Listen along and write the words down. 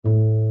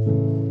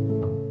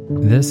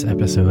This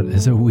episode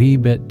is a wee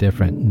bit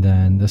different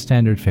than the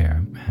standard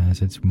fare,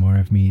 as it's more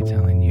of me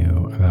telling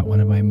you about one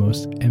of my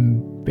most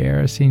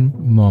embarrassing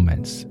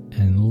moments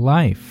in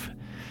life,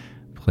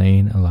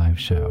 playing a live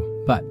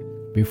show. But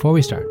before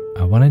we start,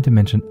 I wanted to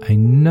mention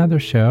another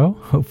show,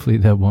 hopefully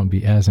that won't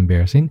be as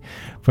embarrassing,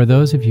 for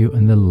those of you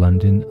in the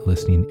London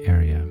listening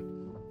area.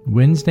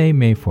 Wednesday,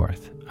 May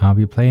 4th, I'll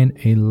be playing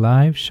a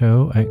live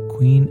show at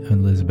Queen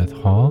Elizabeth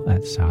Hall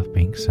at South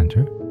Bank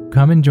Centre.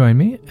 Come and join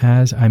me,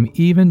 as I'm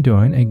even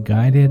doing a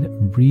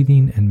guided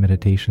breathing and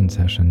meditation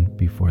session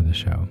before the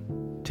show.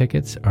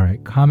 Tickets are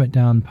at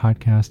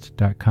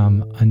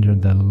cometdownpodcast.com under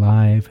the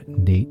Live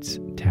Dates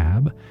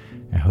tab.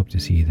 I hope to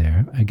see you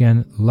there.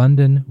 Again,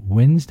 London,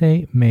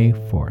 Wednesday, May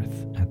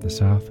 4th at the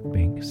South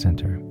Bank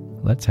Centre.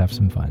 Let's have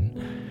some fun.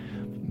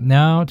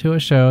 Now to a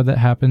show that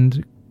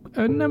happened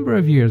a number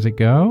of years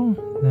ago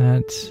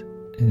that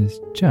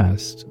is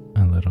just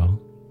a little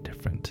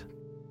different.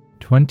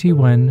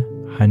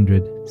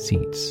 2,100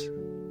 seats.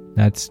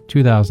 That's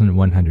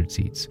 2,100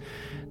 seats.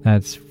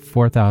 That's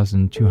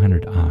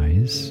 4,200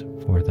 eyes,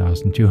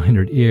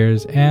 4,200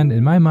 ears, and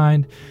in my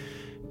mind,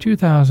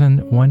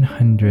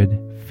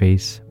 2,100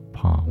 face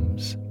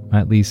palms.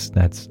 At least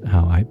that's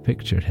how I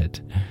pictured it.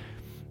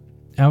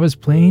 I was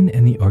playing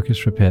in the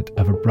orchestra pit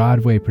of a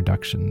Broadway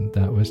production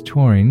that was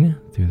touring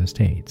through the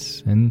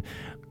States, and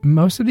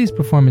most of these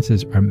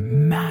performances are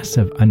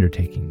massive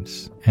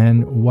undertakings,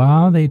 and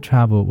while they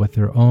travel with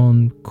their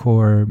own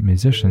core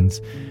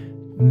musicians,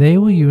 they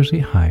will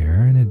usually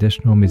hire an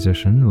additional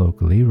musician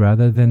locally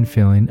rather than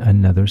filling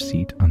another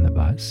seat on the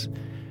bus.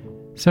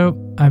 So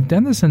I've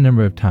done this a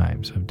number of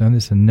times. I've done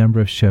this a number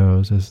of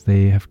shows as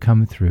they have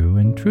come through,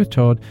 and truth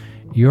told,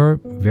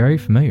 you're very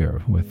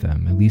familiar with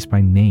them, at least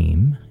by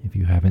name, if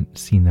you haven't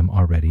seen them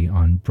already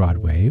on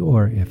Broadway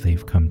or if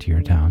they've come to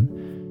your town.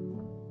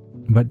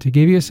 But to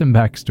give you some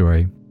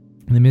backstory,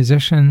 the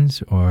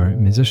musicians or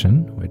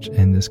musician, which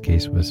in this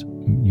case was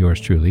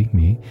yours truly,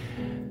 me,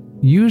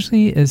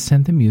 usually is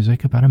sent the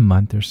music about a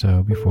month or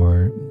so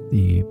before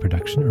the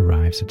production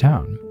arrives to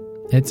town.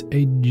 It's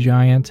a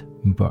giant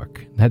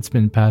book that's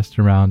been passed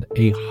around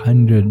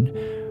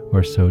 100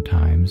 or so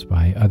times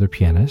by other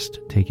pianists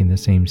taking the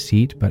same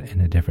seat but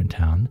in a different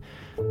town.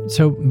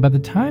 So by the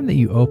time that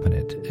you open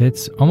it,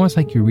 it's almost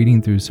like you're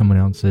reading through someone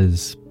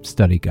else's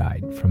study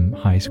guide from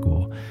high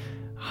school.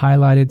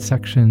 Highlighted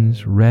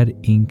sections, red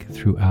ink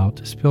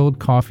throughout, spilled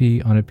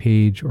coffee on a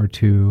page or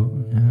two.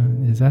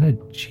 Is that a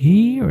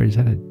G or is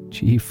that a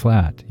G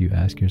flat, you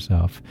ask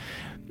yourself?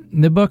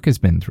 The book has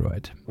been through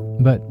it.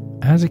 But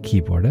as a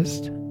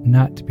keyboardist,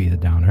 not to be the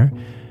downer,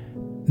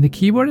 the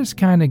keyboardist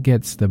kind of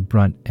gets the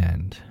brunt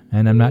end.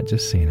 And I'm not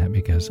just saying that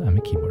because I'm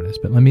a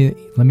keyboardist, but let me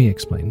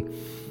explain.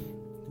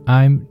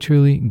 I'm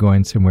truly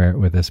going somewhere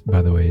with this,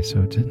 by the way,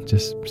 so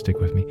just stick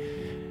with me.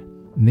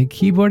 The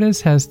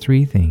keyboardist has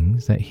three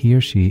things that he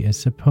or she is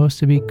supposed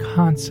to be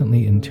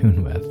constantly in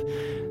tune with.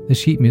 The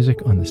sheet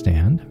music on the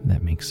stand,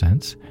 that makes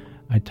sense.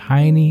 A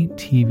tiny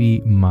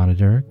TV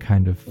monitor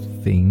kind of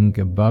thing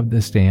above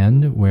the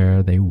stand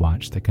where they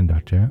watch the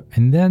conductor.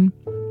 And then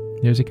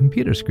there's a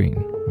computer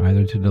screen,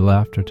 either to the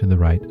left or to the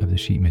right of the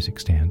sheet music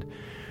stand,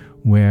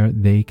 where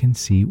they can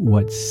see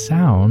what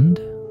sound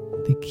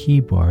the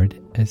keyboard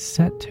is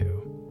set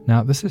to.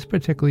 Now, this is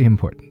particularly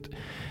important.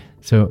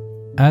 So,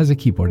 as a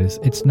keyboardist,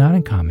 it's not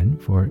uncommon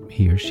for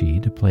he or she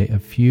to play a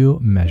few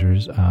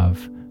measures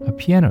of a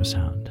piano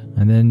sound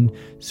and then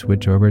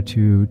switch over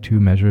to 2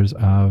 measures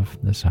of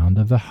the sound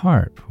of the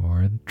harp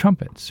or the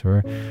trumpets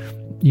or,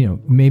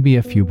 maybe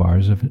a few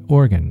bars of an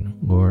organ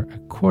or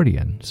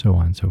accordion, so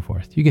on and so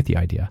forth. You get the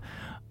idea.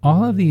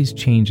 All of these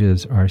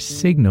changes are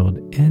signaled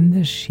in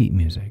the sheet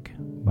music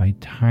by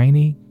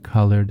tiny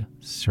colored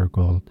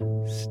circled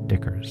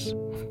stickers.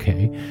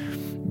 Okay,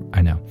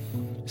 I know.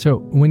 So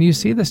when you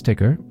see the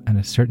sticker and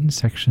a certain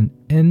section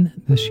in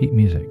the sheet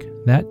music,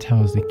 that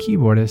tells the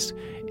keyboardist,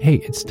 hey,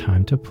 it's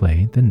time to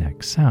play the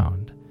next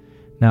sound.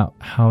 Now,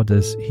 how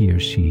does he or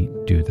she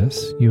do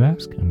this, you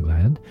ask? I'm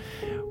glad.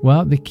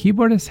 Well, the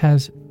keyboardist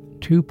has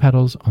 2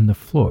 pedals on the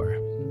floor,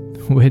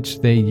 which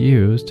they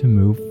use to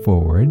move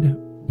forward,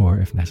 or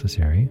if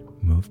necessary,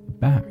 move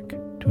back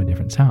to a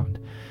different sound.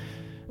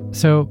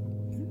 So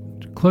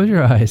close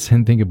your eyes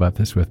and think about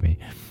this with me.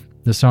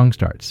 The song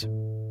starts.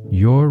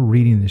 You're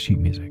reading the sheet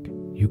music.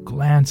 You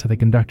glance at the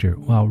conductor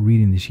while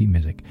reading the sheet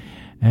music.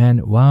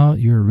 And while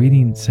you're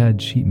reading said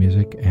sheet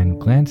music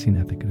and glancing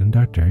at the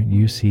conductor,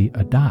 you see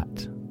a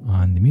dot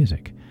on the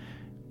music.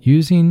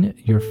 Using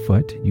your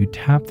foot, you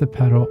tap the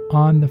pedal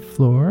on the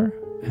floor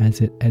as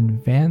it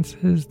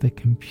advances the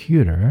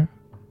computer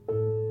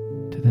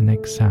to the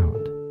next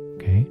sound.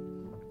 Okay?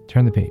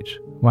 Turn the page.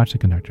 Watch the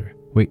conductor.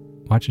 Wait.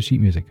 Watch the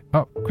sheet music.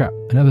 Oh, crap,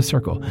 another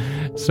circle.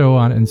 So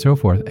on and so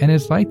forth. And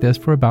it's like this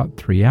for about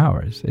 3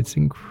 hours. It's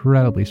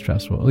incredibly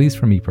stressful, at least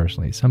for me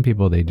personally. Some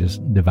people, they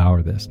just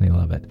devour this and they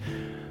love it.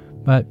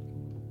 But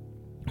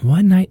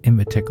one night in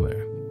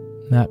particular,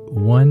 that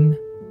one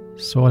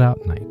sold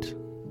out night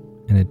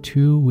and a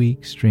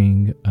 2-week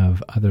string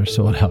of other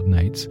sold out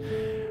nights.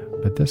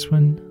 But this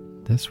one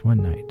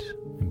night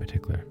in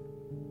particular,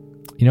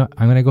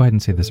 I'm going to go ahead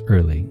and say this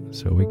early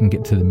so we can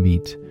get to the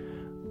meat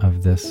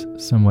of this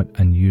somewhat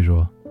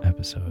unusual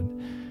episode.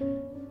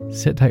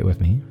 Sit tight with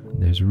me.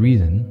 There's a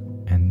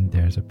reason and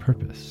there's a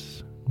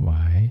purpose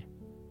why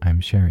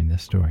I'm sharing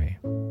this story.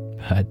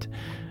 But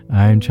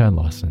I'm Chad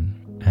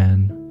Lawson,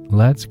 and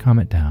let's calm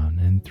it down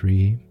in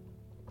 3,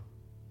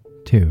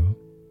 2,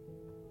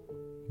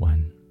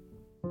 1.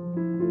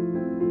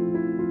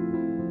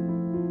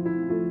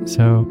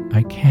 So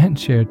I can't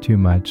share too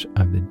much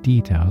of the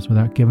details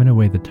without giving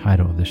away the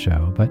title of the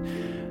show, but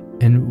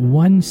in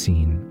one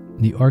scene,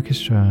 the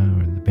orchestra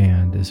or the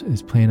band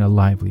is playing a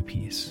lively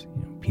piece.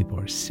 People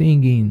are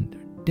singing,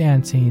 they're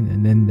dancing,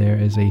 and then there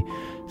is a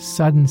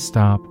sudden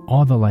stop,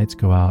 all the lights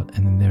go out,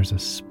 and then there's a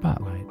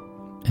spotlight.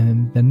 And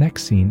then the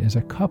next scene is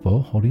a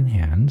couple holding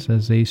hands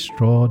as they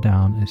stroll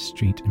down a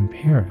street in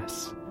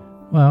Paris.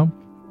 Well,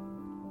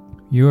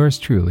 yours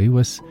truly it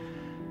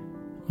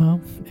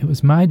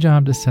was my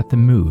job to set the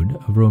mood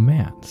of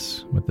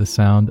romance with the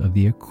sound of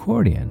the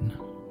accordion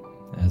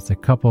as the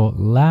couple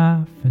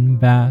laugh and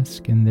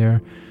bask in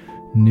their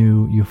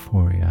new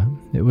euphoria.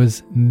 It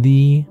was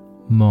the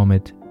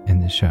moment in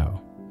the show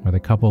where the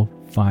couple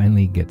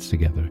finally gets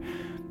together.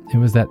 It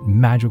was that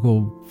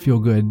magical,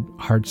 feel-good,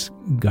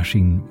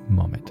 hearts-gushing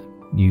moment.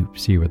 You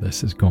see where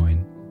this is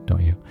going,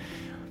 don't you?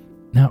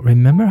 Now,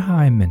 remember how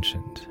I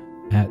mentioned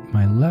at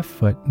my left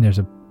foot there's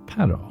a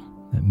pedal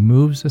that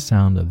moves the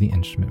sound of the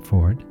instrument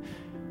forward,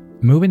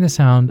 moving the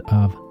sound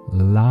of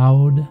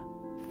loud,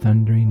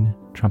 thundering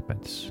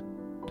trumpets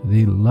to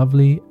the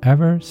lovely,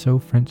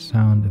 ever-so-French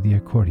sound of the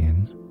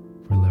accordion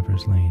for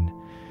Lover's Lane.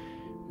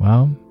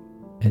 Well,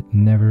 it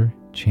never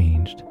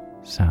changed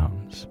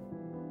sounds.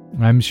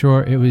 I'm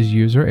sure it was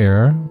user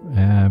error.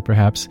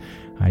 Perhaps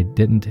I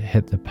didn't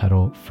hit the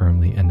pedal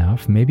firmly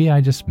enough. Maybe I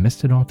just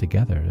missed it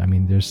altogether. I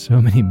mean, there's so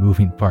many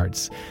moving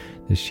parts.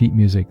 The sheet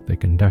music, the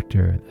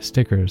conductor, the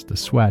stickers, the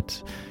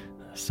sweat,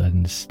 a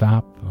sudden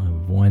stop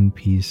of one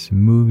piece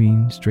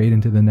moving straight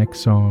into the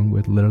next song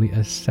with literally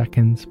a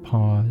second's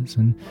pause.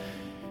 And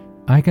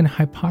I can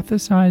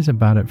hypothesize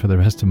about it for the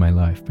rest of my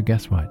life, but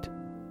guess what?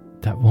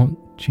 That won't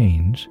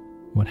change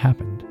what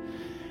happened,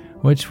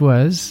 which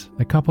was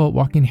the couple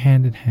walking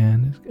hand in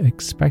hand,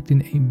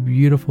 expecting a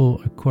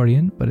beautiful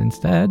accordion, but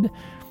instead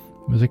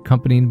was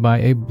accompanied by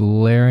a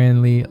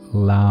blaringly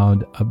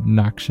loud,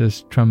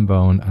 obnoxious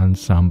trombone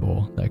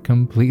ensemble that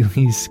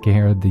completely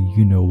scared the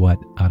you-know-what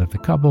out of the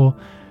couple,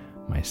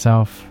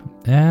 myself,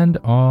 and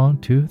all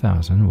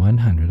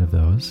 2,100 of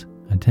those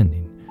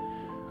attending.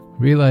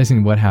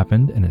 Realizing what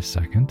happened in a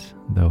second,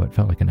 though it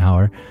felt like an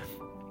hour,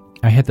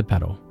 I hit the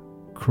pedal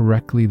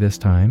correctly this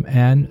time,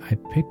 and I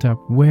picked up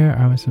where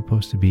I was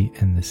supposed to be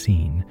in the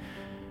scene,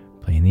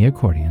 playing the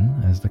accordion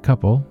as the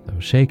couple, though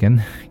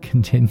shaken,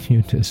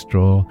 continued to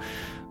stroll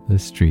the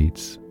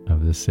streets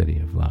of the city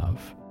of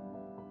love.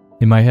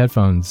 In my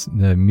headphones,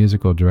 the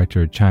musical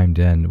director chimed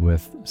in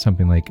with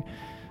something like,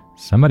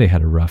 "Somebody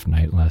had a rough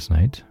night last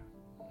night."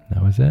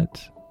 That was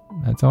it.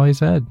 That's all he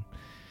said.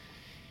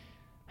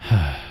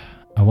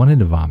 I wanted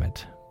to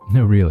vomit.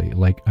 No, really,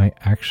 I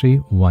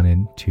actually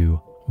wanted to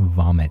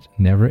vomit.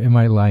 Never in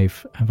my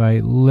life have I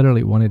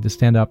literally wanted to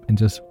stand up and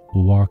just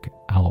walk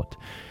out.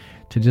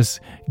 To just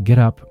get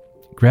up,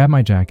 grab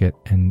my jacket,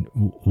 and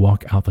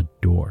walk out the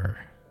door.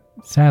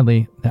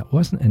 Sadly, that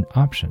wasn't an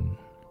option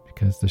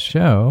because the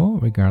show,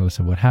 regardless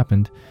of what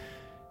happened,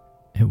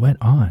 it went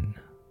on.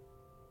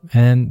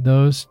 And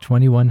those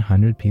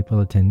 2,100 people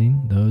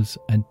attending, those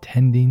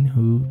attending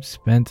who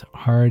spent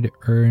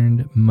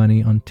hard-earned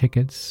money on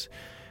tickets,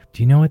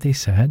 do you know what they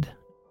said?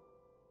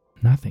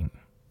 Nothing.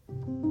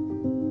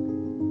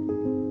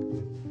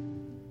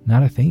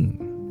 Not a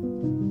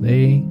thing.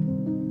 They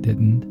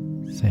didn't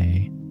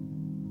say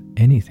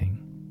anything.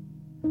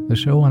 The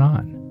show went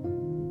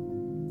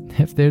on.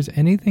 If there's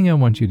anything I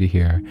want you to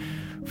hear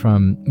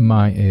from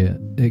my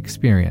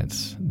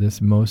experience,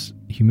 this most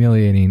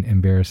humiliating,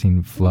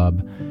 embarrassing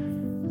flub,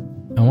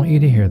 I want you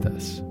to hear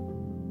this.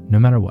 No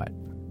matter what,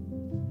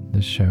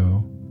 the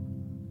show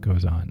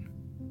goes on.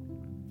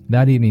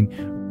 That evening,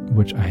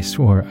 which I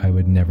swore I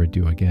would never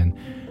do again,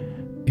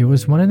 it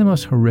was one of the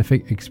most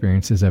horrific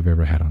experiences I've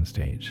ever had on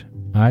stage.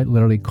 I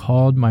literally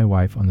called my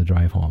wife on the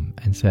drive home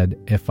and said,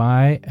 if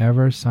I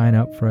ever sign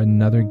up for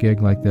another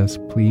gig like this,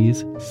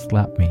 please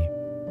slap me.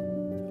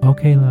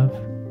 Okay, love.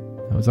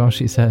 That was all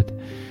she said.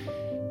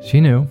 She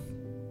knew.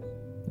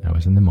 I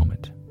was in the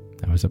moment.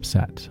 I was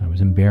upset. I was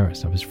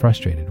embarrassed. I was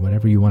frustrated.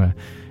 Whatever you want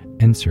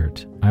to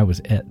insert, I was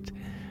it.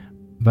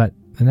 But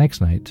the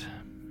next night,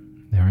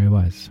 there I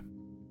was,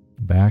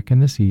 back in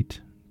the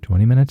seat,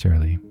 20 minutes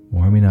early,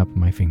 warming up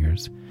my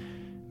fingers,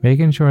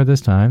 making sure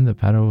this time the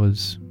pedal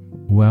was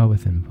well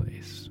within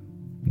place.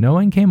 No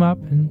one came up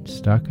and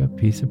stuck a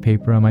piece of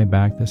paper on my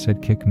back that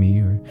said kick me,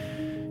 or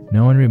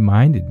no one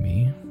reminded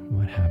me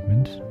what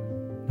happened.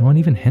 No one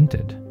even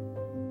hinted.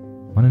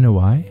 Want to know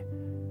why?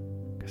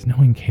 Because no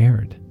one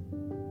cared.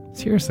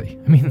 Seriously.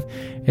 I mean,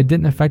 it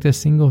didn't affect a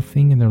single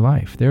thing in their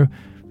life. Their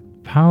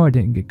power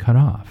didn't get cut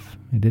off.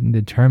 It didn't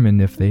determine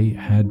if they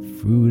had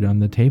food on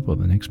the table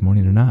the next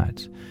morning or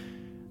not.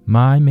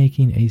 my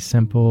making a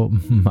simple,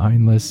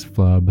 mindless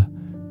flub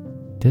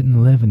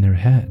didn't live in their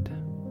head,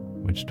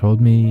 which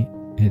told me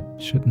it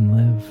shouldn't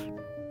live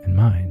in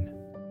mine.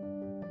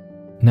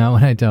 Now,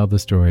 when I tell the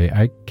story,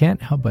 I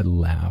can't help but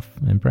laugh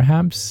and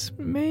perhaps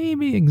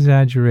maybe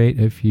exaggerate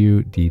a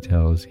few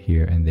details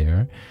here and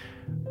there.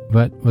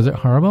 But was it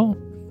horrible?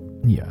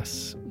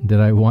 Yes. Did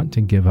I want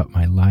to give up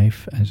my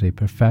life as a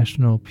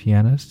professional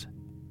pianist?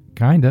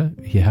 Kinda,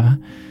 yeah,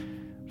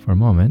 for a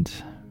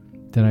moment.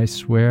 Did I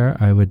swear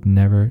I would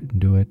never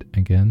do it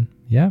again?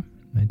 Yeah,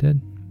 I did.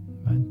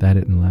 But that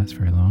didn't last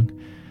very long.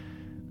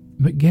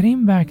 But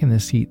getting back in the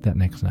seat that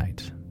next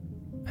night,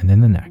 and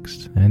then the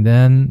next, and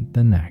then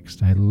the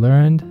next, I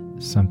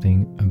learned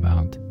something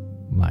about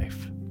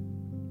life.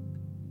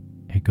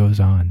 It goes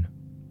on.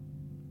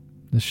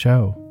 The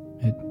show,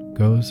 it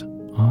goes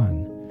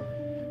on.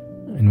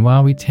 And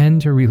while we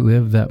tend to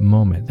relive that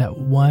moment, that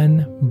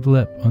one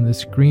blip on the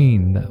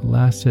screen that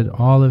lasted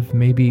all of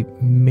maybe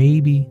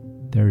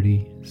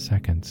 30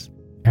 seconds,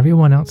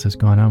 everyone else has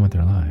gone on with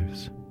their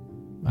lives.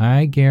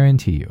 I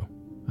guarantee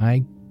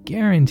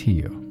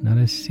you, not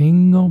a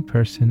single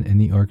person in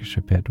the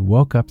orchestra pit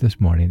woke up this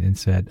morning and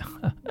said,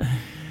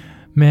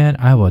 man,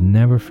 I will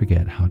never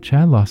forget how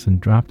Chad Lawson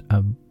dropped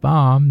a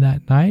bomb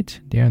that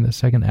night during the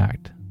second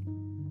act.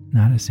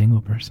 Not a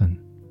single person.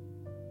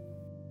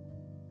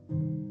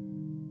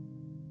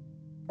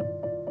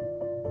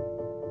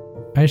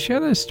 I share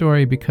this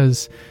story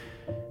because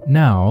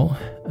now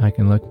I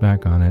can look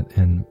back on it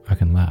and I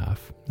can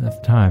laugh.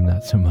 At the time,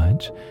 not so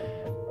much.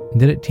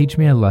 Did it teach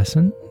me a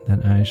lesson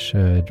that I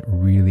should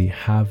really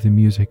have the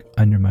music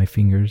under my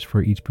fingers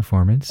for each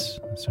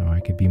performance so I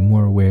could be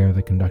more aware of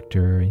the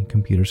conductor and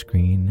computer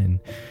screen and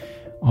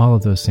all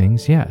of those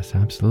things? Yes,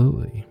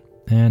 absolutely.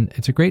 And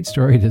it's a great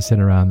story to sit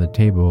around the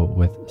table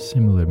with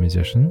similar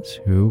musicians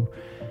who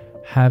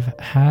have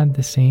had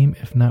the same,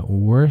 if not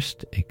worse,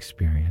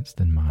 experience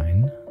than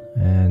mine.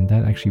 And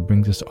that actually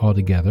brings us all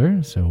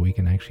together so we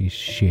can actually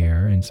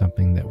share in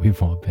something that we've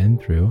all been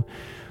through.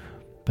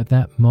 But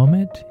that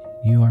moment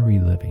you are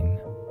reliving,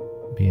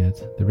 be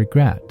it the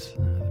regret,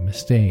 the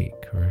mistake,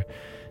 or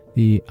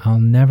the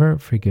I'll never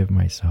forgive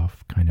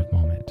myself kind of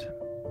moment,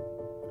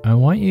 I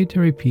want you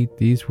to repeat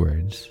these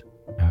words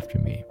after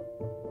me.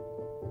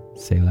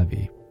 C'est la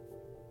vie.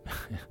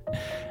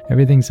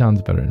 Everything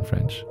sounds better in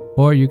French.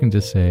 Or you can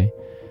just say,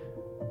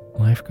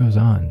 life goes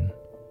on.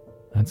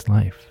 That's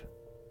life.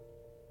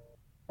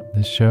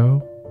 The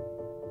show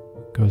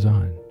goes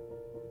on.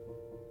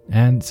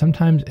 And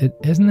sometimes it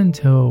isn't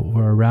until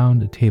we're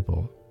around a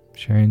table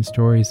sharing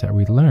stories that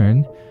we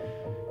learn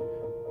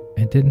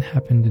it didn't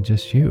happen to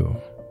just you.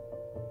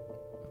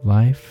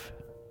 Life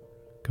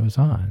goes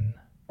on.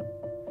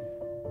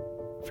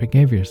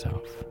 Forgive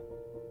yourself.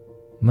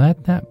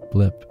 Let that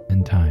blip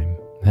in time,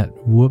 that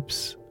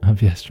whoops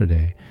of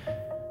yesterday,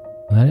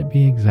 let it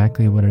be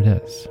exactly what it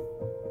is.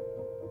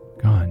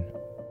 Gone.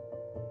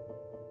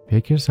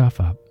 Pick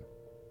yourself up.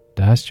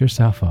 Dust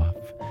yourself off.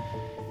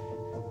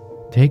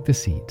 Take the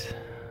seat.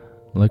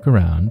 Look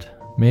around.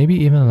 Maybe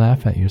even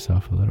laugh at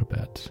yourself a little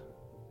bit.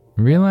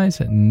 Realize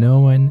that no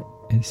one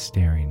is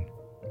staring.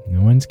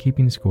 No one's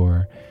keeping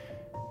score.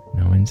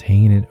 No one's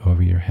hanging it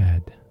over your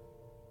head.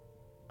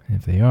 And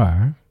if they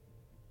are,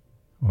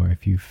 or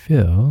if you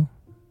feel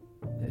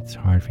it's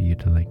hard for you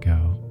to let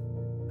go,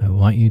 I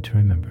want you to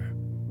remember,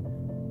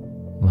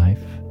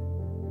 life,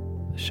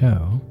 the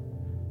show,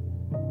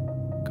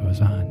 goes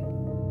on.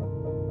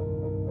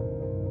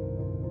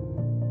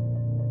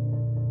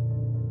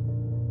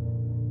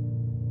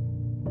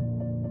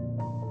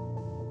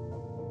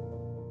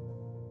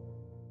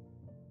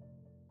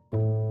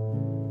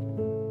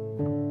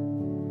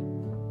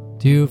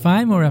 To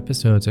find more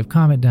episodes of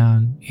Calm It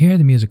Down, hear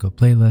the musical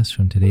playlist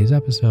from today's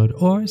episode,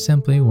 or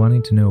simply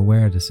wanting to know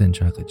where to send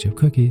chocolate chip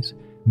cookies,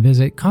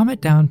 visit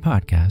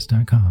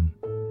calmitdownpodcast.com.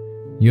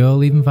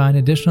 You'll even find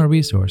additional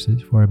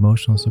resources for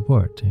emotional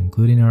support,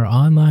 including our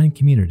online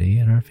community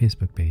and our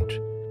Facebook page.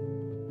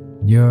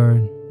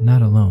 You're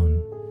not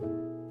alone.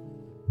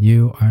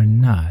 You are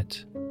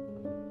not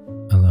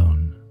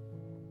alone.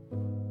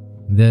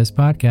 This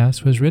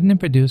podcast was written and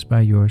produced by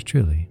yours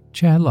truly,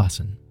 Chad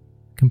Lawson,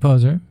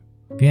 composer,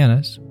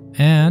 pianist,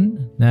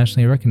 and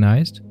nationally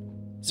recognized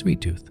Sweet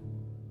Tooth.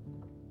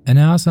 And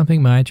now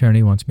something my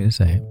attorney wants me to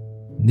say.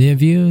 The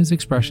views,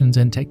 expressions,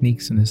 and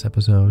techniques in this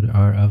episode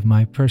are of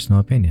my personal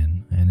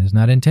opinion and is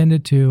not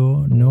intended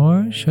to,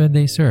 nor should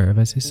they serve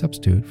as a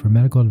substitute for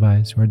medical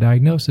advice or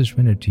diagnosis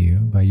rendered to you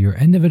by your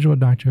individual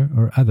doctor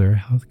or other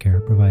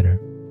healthcare provider.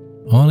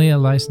 Only a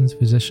licensed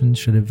physician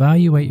should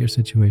evaluate your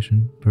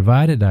situation,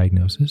 provide a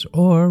diagnosis,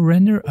 or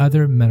render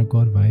other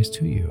medical advice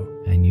to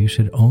you, and you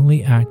should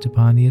only act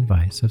upon the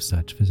advice of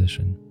such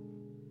physician.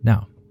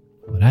 Now,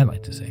 what I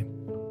like to say.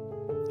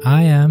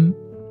 I am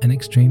an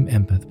extreme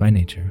empath by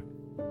nature,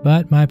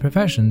 but my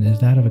profession is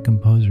that of a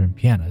composer and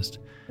pianist,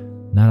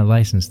 not a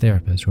licensed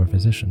therapist or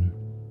physician.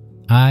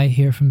 I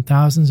hear from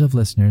thousands of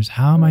listeners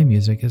how my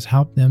music has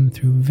helped them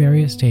through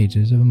various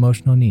stages of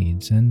emotional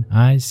needs, and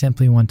I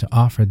simply want to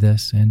offer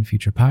this and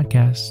future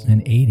podcasts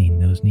in aiding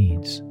those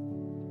needs.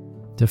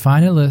 To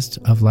find a list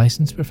of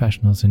licensed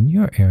professionals in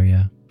your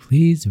area,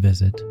 please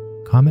visit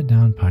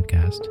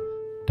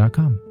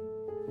calmitdownpodcast.com.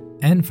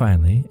 And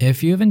finally,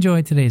 if you've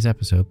enjoyed today's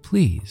episode,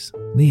 please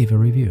leave a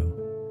review.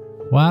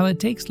 While it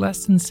takes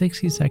less than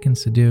 60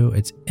 seconds to do,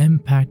 its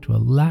impact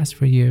will last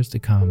for years to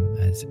come,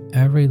 as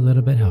every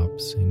little bit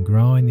helps in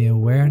growing the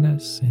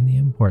awareness and the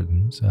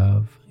importance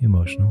of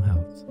emotional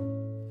health.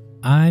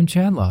 I'm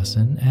Chad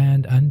Lawson,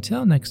 and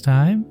until next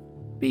time,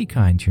 be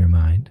kind to your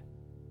mind,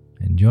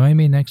 and join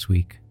me next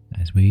week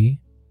as we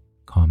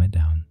calm it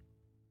down.